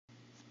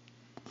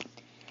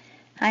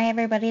Hi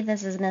everybody,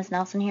 this is Ms.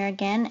 Nelson here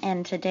again,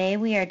 and today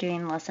we are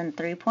doing lesson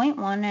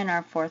 3.1 in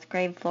our 4th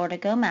grade Florida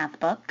Go math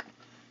book.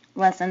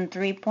 Lesson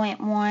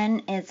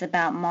 3.1 is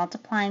about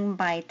multiplying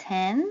by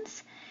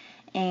tens,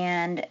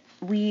 and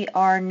we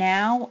are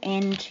now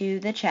into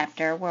the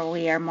chapter where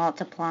we are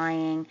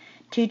multiplying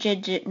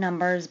two-digit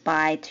numbers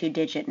by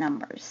two-digit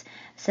numbers.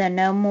 So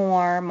no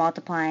more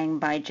multiplying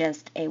by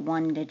just a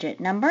one-digit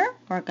number.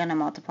 We're going to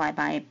multiply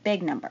by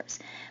big numbers.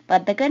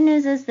 But the good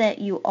news is that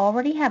you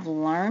already have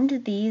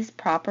learned these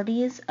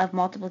properties of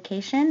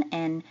multiplication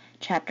in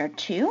Chapter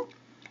 2.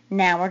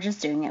 Now we're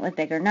just doing it with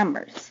bigger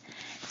numbers.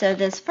 So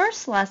this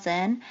first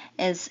lesson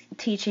is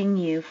teaching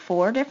you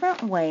 4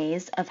 different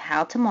ways of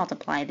how to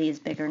multiply these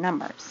bigger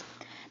numbers.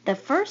 The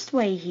first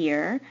way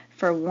here,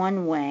 for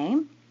one way,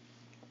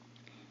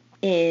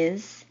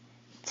 is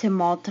to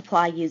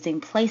multiply using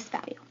place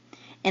value.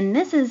 And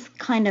this is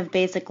kind of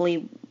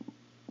basically,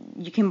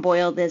 you can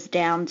boil this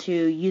down to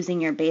using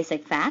your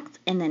basic facts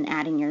and then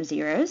adding your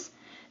zeros.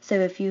 So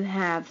if you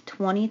have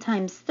 20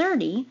 times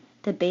 30,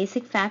 the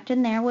basic fact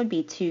in there would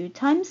be 2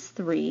 times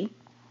 3,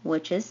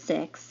 which is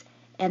 6,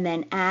 and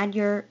then add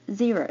your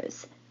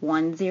zeros,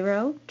 1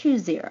 0, 2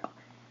 0.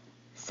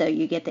 So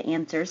you get the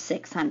answer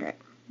 600.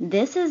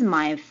 This is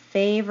my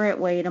favorite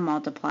way to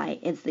multiply.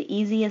 It's the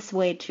easiest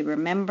way to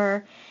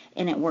remember,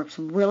 and it works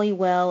really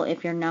well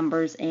if your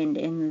numbers end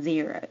in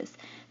zeros.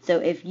 So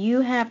if you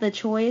have the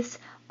choice,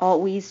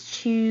 always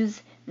choose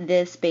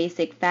this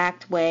basic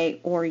fact way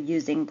or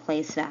using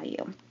place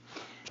value.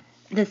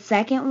 The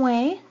second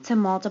way to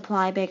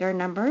multiply bigger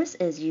numbers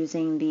is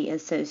using the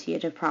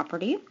associative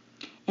property.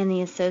 In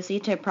the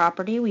associative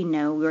property, we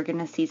know we're going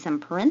to see some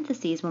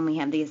parentheses when we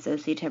have the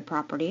associative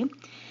property.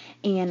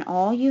 And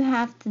all you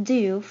have to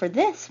do for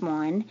this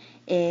one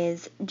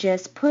is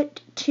just put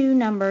 2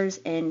 numbers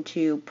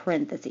into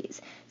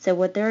parentheses. So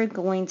what they're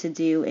going to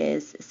do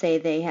is, say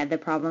they had the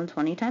problem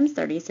 20 times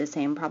 30, so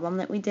same problem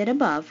that we did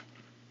above.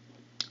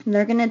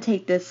 They're going to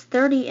take this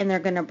 30 and they're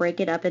going to break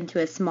it up into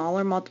a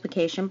smaller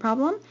multiplication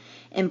problem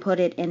and put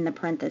it in the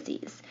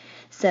parentheses.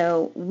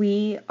 So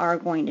we are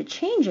going to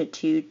change it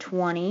to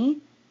 20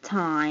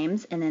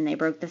 times, and then they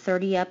broke the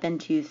 30 up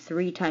into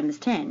 3 times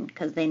 10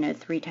 because they know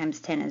 3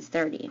 times 10 is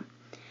 30.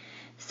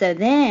 So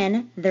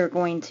then they're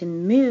going to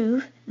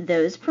move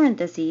those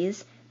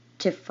parentheses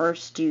to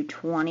first do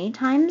 20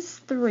 times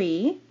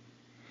 3.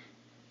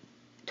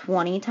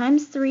 20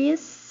 times 3 is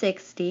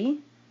 60.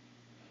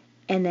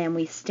 And then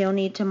we still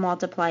need to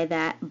multiply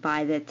that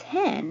by the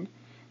 10.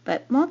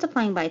 But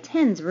multiplying by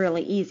 10 is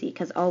really easy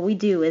because all we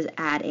do is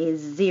add a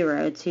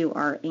 0 to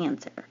our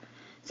answer.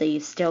 So you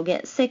still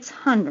get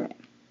 600.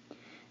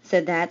 So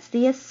that's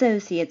the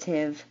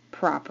associative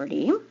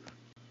property.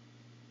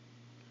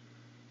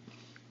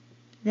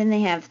 Then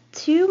they have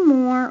 2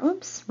 more,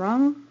 oops,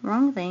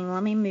 wrong thing.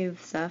 Let me move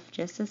stuff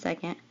just a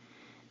second.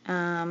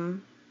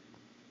 Then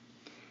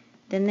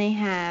they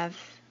have,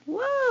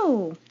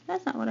 whoa,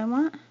 that's not what I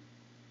want.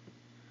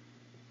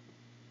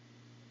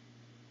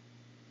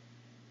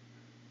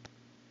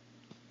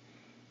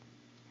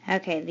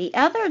 Okay, the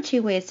other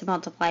 2 ways to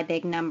multiply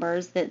big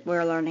numbers that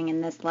we're learning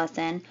in this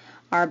lesson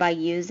are by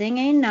using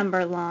a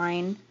number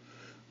line.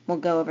 We'll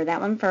go over that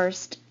one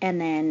first,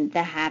 and then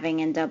the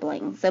halving and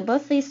doubling. So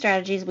both these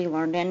strategies we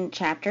learned in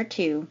Chapter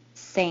 2.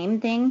 Same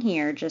thing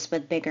here, just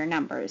with bigger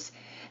numbers.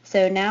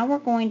 So now we're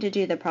going to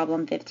do the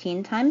problem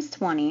 15 times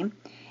 20.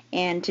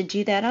 And to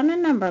do that on a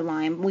number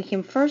line, we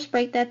can first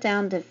break that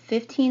down to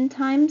 15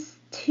 times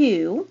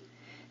 2.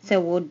 So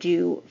we'll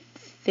do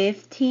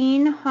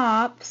 15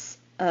 hops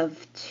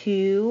of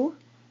 2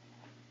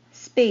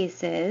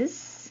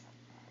 spaces.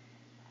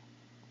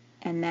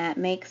 And that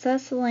makes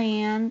us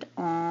land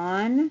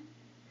on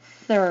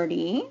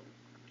 30.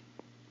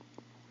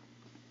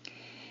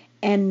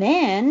 And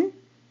then,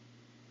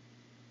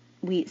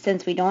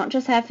 since we don't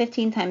just have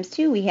 15 times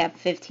 2, we have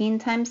 15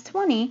 times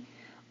 20.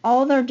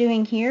 All they're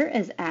doing here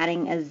is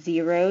adding a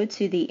 0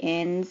 to the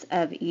ends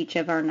of each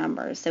of our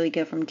numbers. So we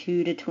go from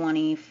 2 to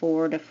 20,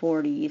 4 to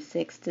 40,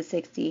 6 to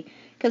 60,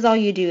 because all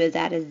you do is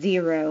add a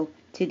 0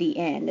 to the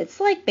end.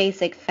 It's like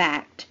basic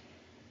fact.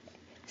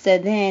 So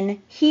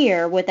then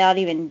here, without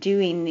even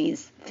doing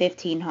these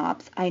 15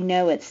 hops, I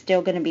know it's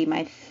still going to be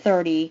my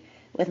 30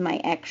 with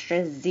my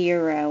extra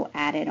 0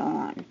 added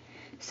on.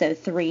 So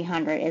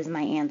 300 is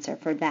my answer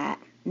for that.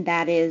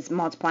 That is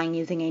multiplying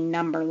using a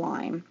number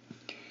line.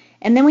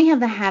 And then we have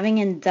the halving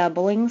and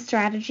doubling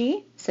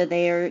strategy. So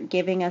they are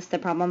giving us the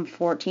problem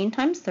 14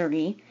 times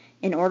 30.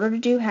 In order to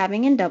do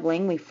halving and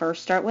doubling, we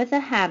first start with a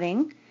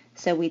halving.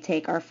 So we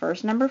take our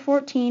first number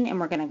 14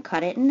 and we're going to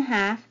cut it in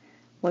half,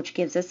 which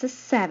gives us a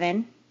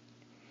 7.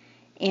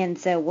 And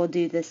so we'll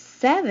do the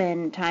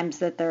 7 times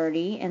the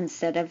 30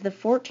 instead of the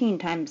 14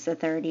 times the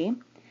 30.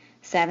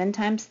 7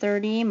 times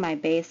 30, my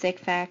basic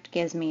fact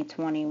gives me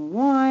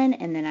 21,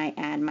 and then I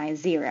add my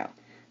 0.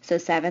 So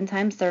 7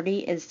 times 30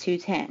 is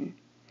 210.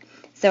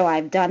 So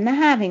I've done the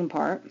halving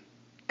part,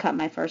 cut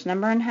my first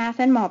number in half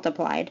and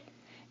multiplied.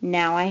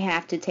 Now I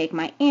have to take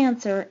my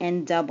answer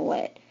and double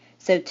it.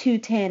 So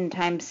 210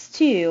 times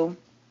 2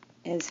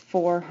 is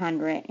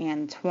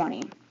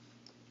 420.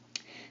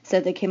 So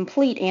the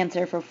complete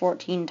answer for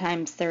 14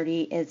 times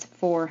 30 is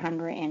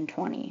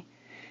 420.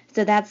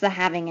 So that's the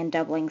halving and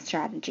doubling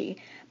strategy.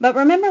 But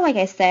remember, like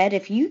I said,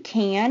 if you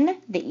can,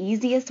 the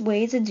easiest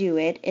way to do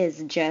it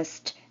is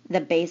just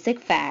the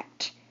basic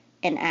fact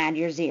and add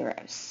your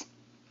zeros.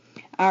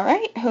 All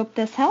right, hope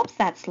this helps.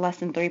 That's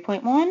lesson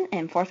 3.1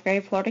 in 4th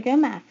grade Florida Go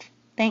Math.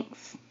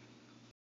 Thanks.